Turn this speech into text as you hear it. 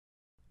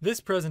This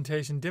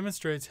presentation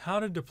demonstrates how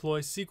to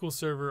deploy SQL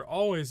Server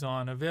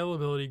always-on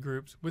availability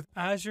groups with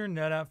Azure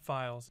NetApp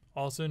Files,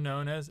 also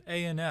known as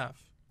ANF.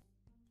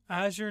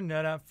 Azure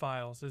NetApp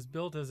Files is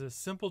built as a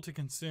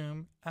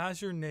simple-to-consume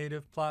Azure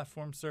native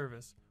platform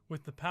service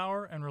with the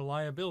power and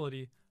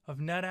reliability of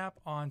NetApp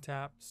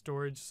ONTAP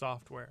storage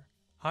software.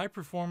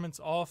 High-performance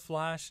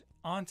all-flash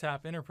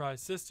ONTAP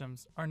enterprise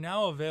systems are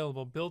now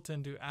available built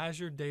into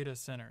Azure data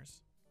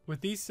centers.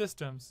 With these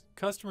systems,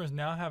 customers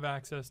now have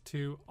access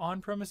to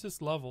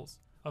on-premises levels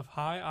of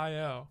high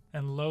I/O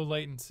and low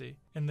latency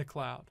in the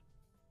cloud.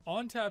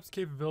 ONTAP's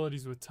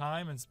capabilities with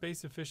time and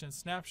space-efficient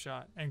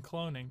snapshot and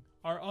cloning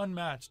are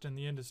unmatched in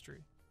the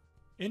industry.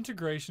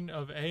 Integration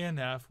of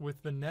ANF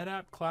with the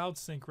NetApp Cloud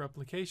Sync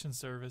replication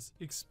service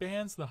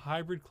expands the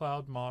hybrid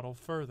cloud model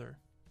further.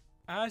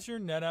 Azure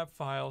NetApp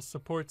Files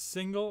supports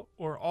single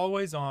or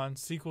always-on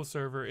SQL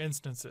Server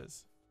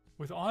instances.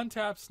 With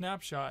ONTAP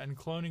snapshot and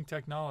cloning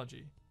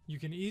technology, you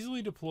can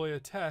easily deploy a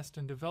test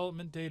and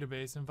development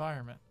database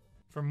environment.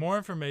 For more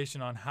information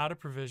on how to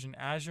provision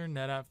Azure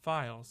NetApp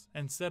Files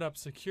and set up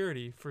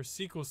security for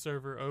SQL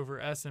Server over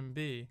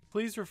SMB,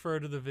 please refer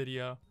to the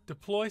video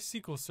Deploy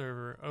SQL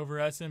Server over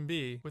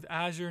SMB with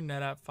Azure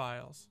NetApp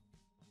Files.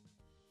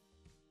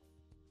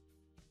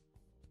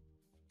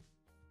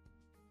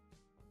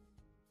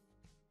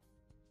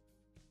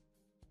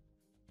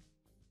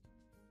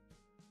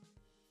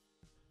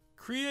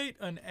 Create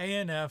an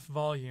ANF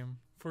volume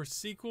for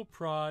SQL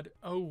Prod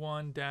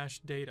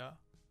 01-data,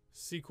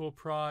 SQL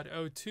Prod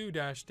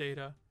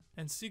 02-data,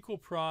 and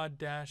SQL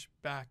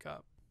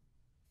Prod-backup.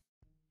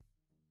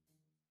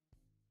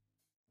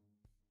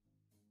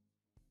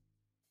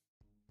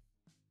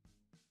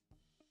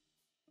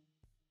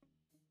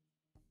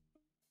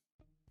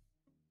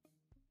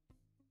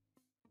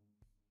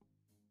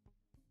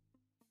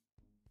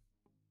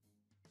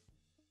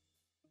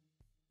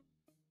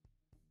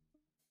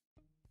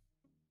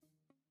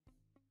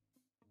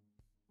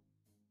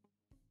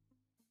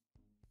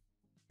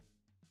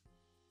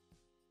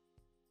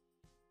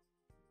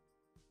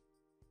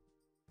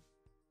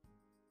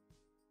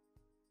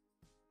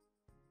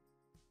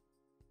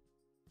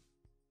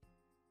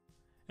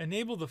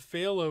 Enable the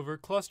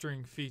failover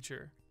clustering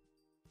feature.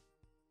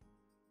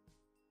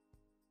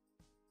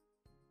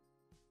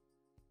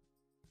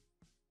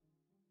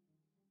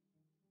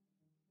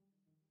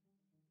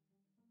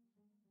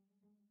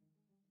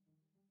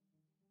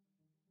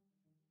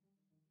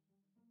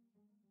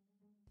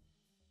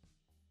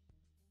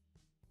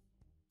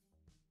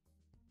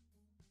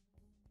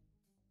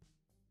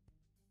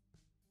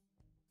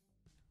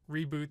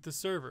 Reboot the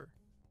server.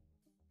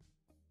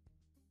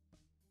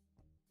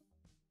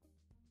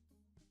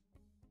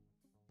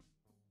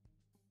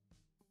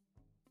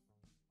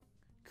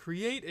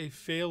 Create a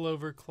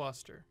failover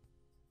cluster.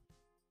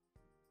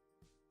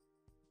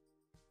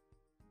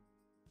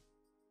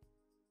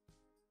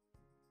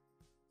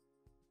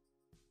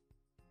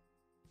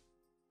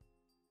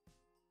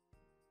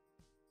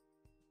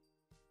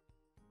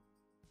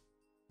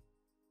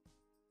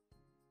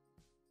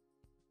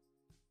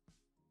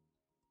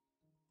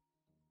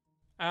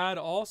 Add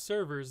all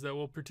servers that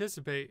will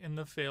participate in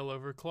the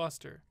failover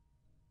cluster.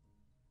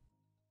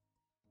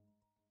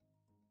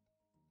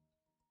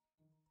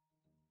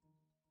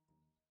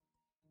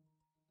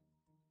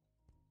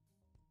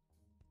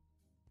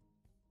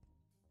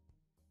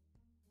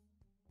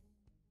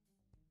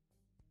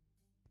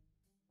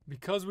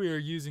 Because we are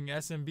using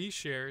SMB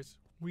shares,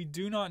 we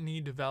do not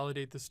need to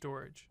validate the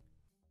storage.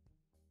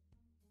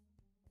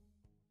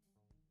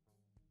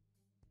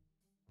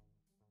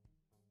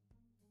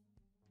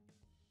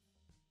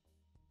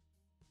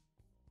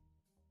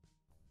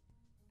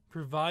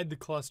 Provide the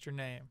cluster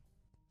name.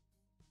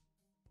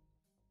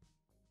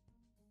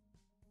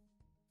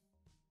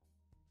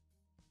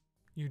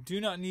 You do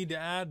not need to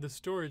add the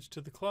storage to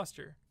the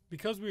cluster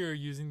because we are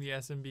using the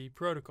SMB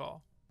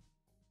protocol.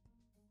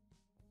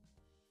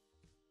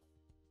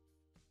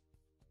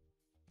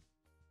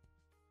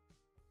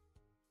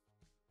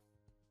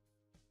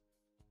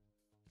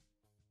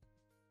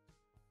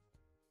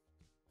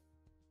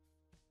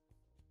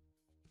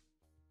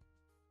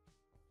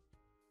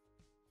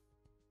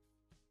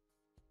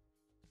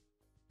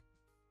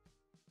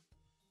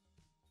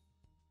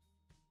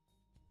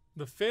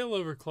 The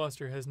failover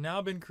cluster has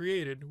now been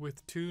created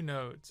with 2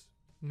 nodes.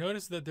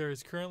 Notice that there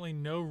is currently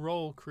no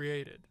role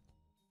created.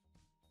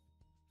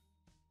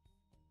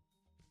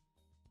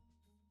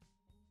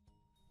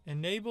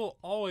 Enable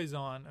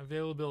always-on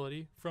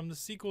availability from the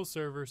SQL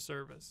Server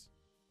service.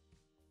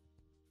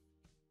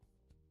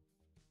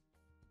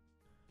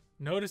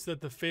 Notice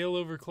that the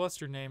failover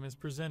cluster name is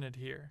presented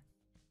here.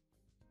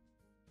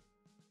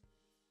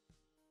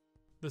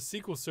 The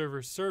SQL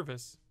Server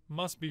service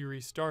must be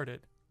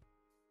restarted.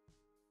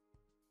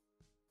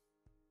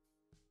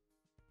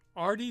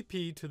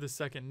 RDP to the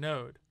second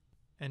node.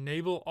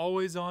 Enable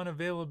always-on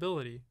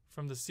availability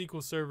from the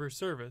SQL Server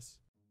service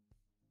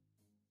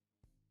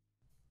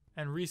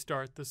and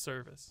restart the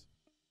service.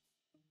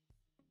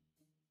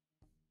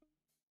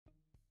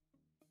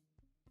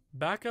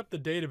 Back up the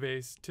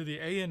database to the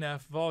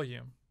ANF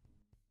volume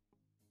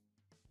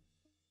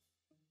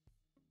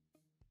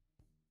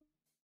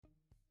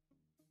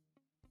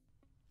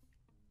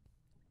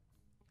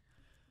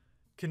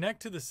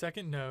Connect to the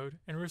second node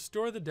and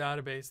restore the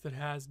database that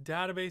has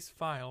database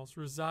files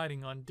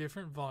residing on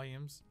different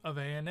volumes of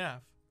ANF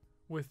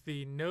with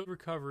the Node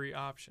Recovery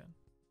option.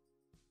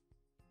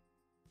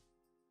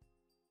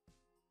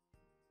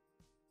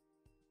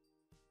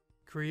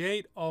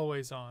 Create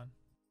Always On.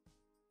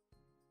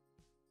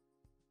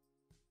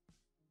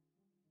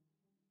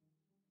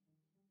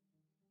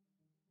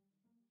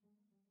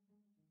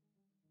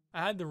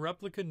 Add the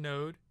replica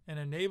node and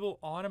enable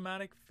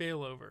automatic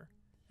failover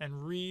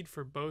and read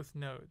for both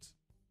nodes.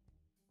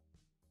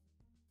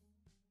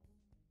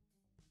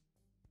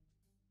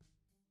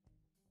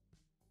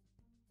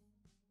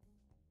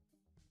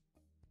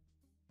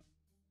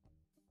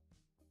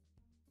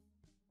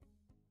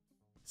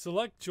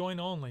 Select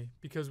Join Only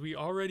because we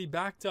already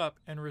backed up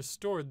and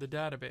restored the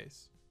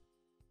database.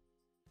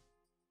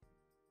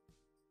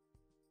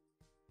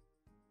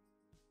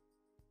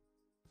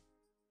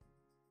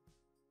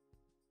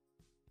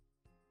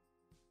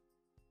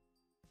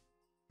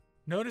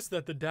 Notice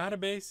that the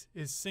database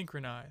is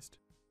synchronized.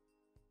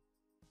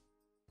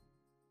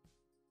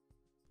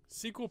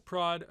 SQL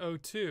Prod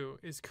 02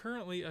 is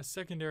currently a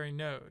secondary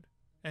node,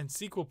 and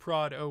SQL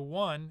Prod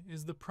 01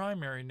 is the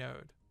primary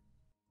node.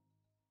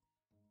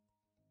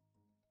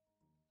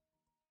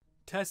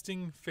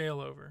 Testing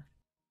failover.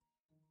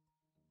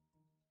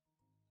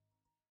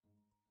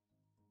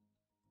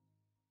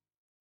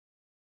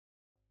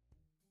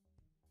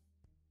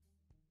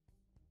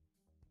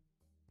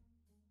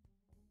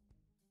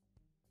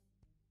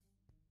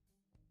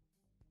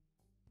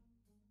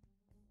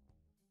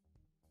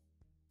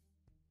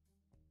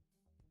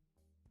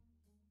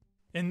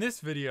 In this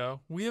video,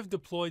 we have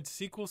deployed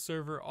SQL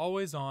Server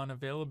always-on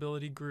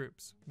availability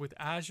groups with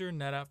Azure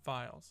NetApp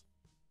Files.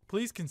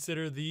 Please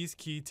consider these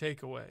key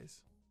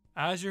takeaways.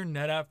 Azure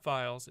NetApp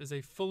Files is a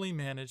fully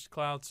managed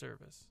cloud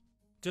service.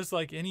 Just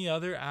like any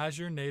other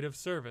Azure native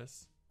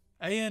service,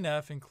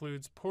 ANF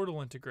includes portal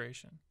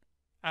integration,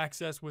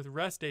 access with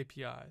REST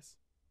APIs,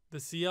 the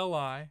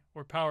CLI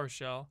or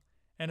PowerShell,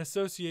 and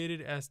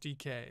associated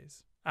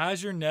SDKs.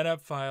 Azure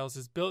NetApp Files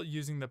is built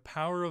using the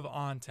power of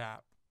ONTAP,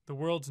 the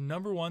world's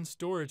 #1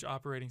 storage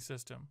operating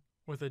system,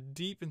 with a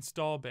deep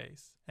install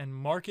base and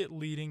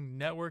market-leading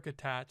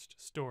network-attached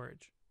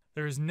storage.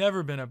 There has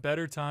never been a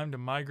better time to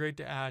migrate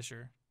to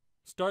Azure.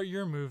 Start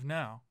your move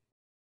now.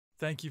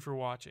 Thank you for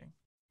watching.